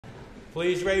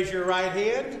Please raise your right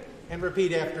hand and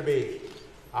repeat after me.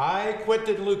 I,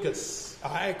 Quinton Lucas,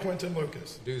 I, Quinton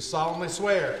Lucas, do solemnly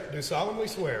swear do solemnly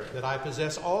swear that I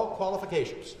possess all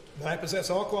qualifications that I possess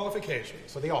all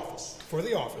qualifications for the office for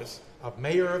the office of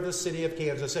Mayor of the City of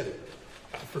Kansas City,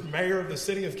 for Mayor of the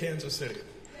City of Kansas City,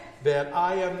 that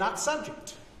I am not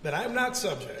subject that I am not to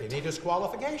subject any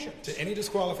disqualifications to any in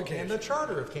disqualification the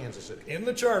Charter of Kansas City, in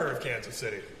the Charter of Kansas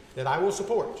City, that I will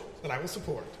support that I will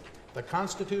support the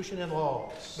Constitution and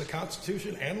laws the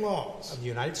Constitution and laws of the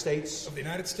United States of the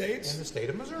United States and the state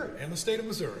of Missouri, and the state of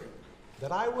Missouri,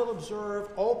 that I will observe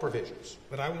all provisions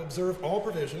that I will observe all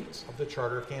provisions of the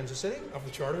Charter of Kansas City of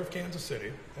the Charter of Kansas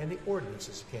City and the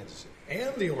ordinances of Kansas City,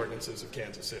 and the ordinances of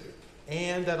Kansas City,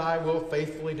 and that I will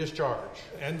faithfully discharge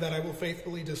and that I will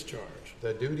faithfully discharge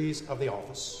the duties of the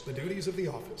office the duties of the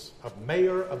office of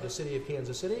Mayor of the City of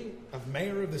Kansas City. of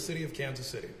Mayor of the City of Kansas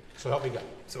City. So help me God.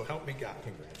 So help me God.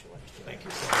 Congratulations. Thank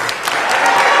you so much.